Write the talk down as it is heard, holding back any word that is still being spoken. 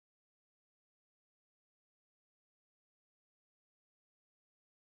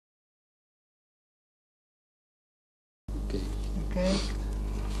Okay.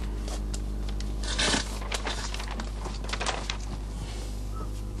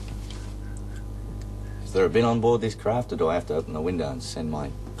 Is there a bin on board this craft, or do I have to open the window and send my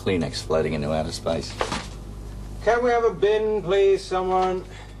Kleenex floating into outer space? Can we have a bin, please, someone?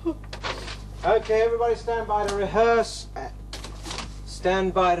 Okay, everybody stand by to rehearse.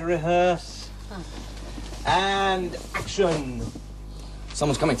 Stand by to rehearse. And action.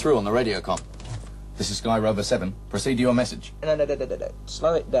 Someone's coming through on the radio comm. This is Sky Rover 7. Proceed to your message. No.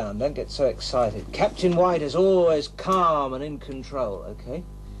 Slow it down. Don't get so excited. Captain White is always calm and in control, okay?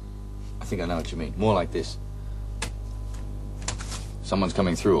 I think I know what you mean. More like this. Someone's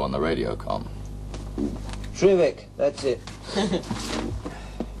coming through on the radio comm. Terrific. That's it.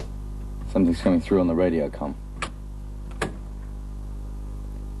 Something's coming through on the radio comm.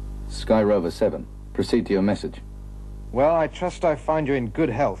 Sky Rover 7. Proceed to your message. Well, I trust I find you in good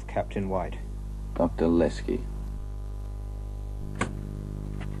health, Captain White. Dr. Lesky.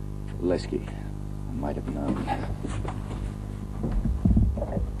 Lesky. I might have known.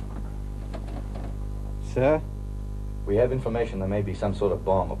 Sir? We have information there may be some sort of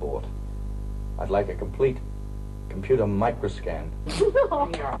bomb aboard. I'd like a complete computer microscan.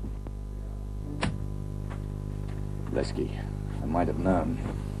 Lesky. I might have known.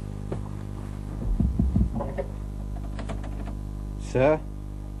 Sir?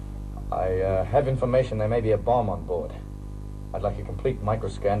 I have information there may be a bomb on board. I'd like a complete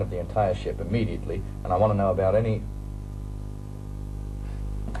microscan of the entire ship immediately, and I want to know about any...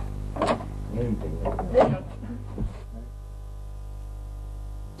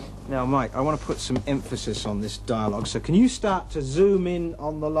 Now, Mike, I want to put some emphasis on this dialogue, so can you start to zoom in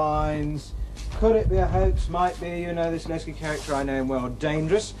on the lines? Could it be a hoax? Might be. You know this Lesky character, I know him well.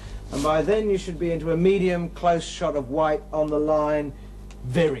 Dangerous. And by then you should be into a medium close shot of White on the line.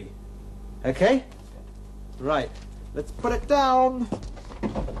 Very. Okay? Right. Let's put it down.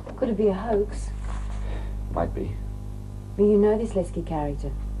 Could it be a hoax? Might be. But you know this Lesky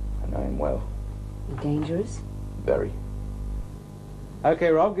character. I know him well. He's dangerous. Very. Okay,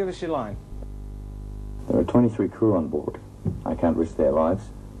 Rob, give us your line. There are 23 crew on board. I can't risk their lives.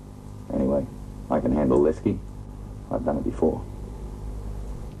 Anyway, I can handle Lesky. I've done it before.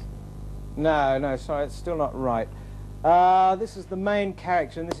 No, sorry, it's still not right. This is the main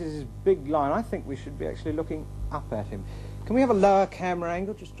character, and this is his big line. I think we should be actually looking up at him. Can we have a lower camera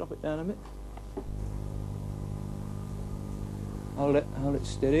angle? Just drop it down a bit. Hold it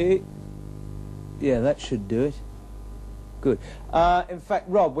steady. Yeah, that should do it. Good. In fact,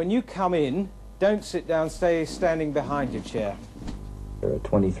 Rob, when you come in, don't sit down, stay standing behind your chair. There are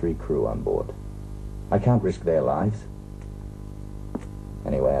 23 crew on board. I can't risk their lives.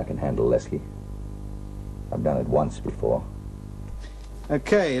 Anyway, I can handle Lesky. I've done it once before.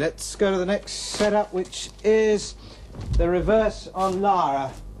 Okay, let's go to the next setup, which is the reverse on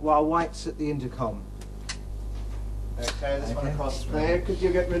Lara, while White's at the intercom. Okay, this one across there. Could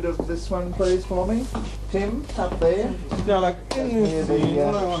you get rid of this one, please, for me? Tim, up there. No, like, Near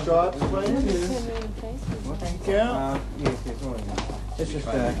the stripes, please. Thank you. Yes, all right. It's just,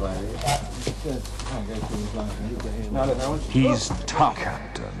 can't go through his life. No, that one's... He's tough,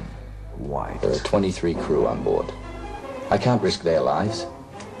 Captain White. There are 23 crew on board. I can't risk their lives.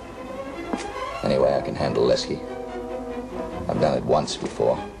 Anyway, I can handle Lesky. I've done it once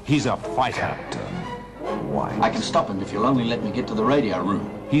before. He's a fighter, Captain White. I can stop him if you'll only let me get to the radio room.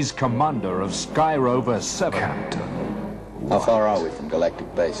 He's commander of Sky Rover 7. Captain How far are we from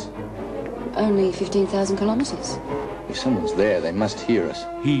Galactic Base? Only 15,000 kilometers. If someone's there, they must hear us.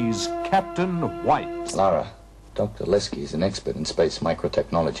 He's Captain White. Lara, Dr. Lesky is an expert in space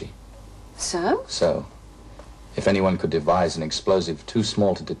microtechnology. So? So, if anyone could devise an explosive too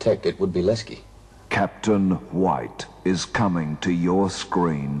small to detect, it would be Lesky. Captain White is coming to your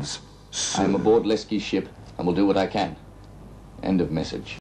screens soon. I'm aboard Lesky's ship and will do what I can. End of message.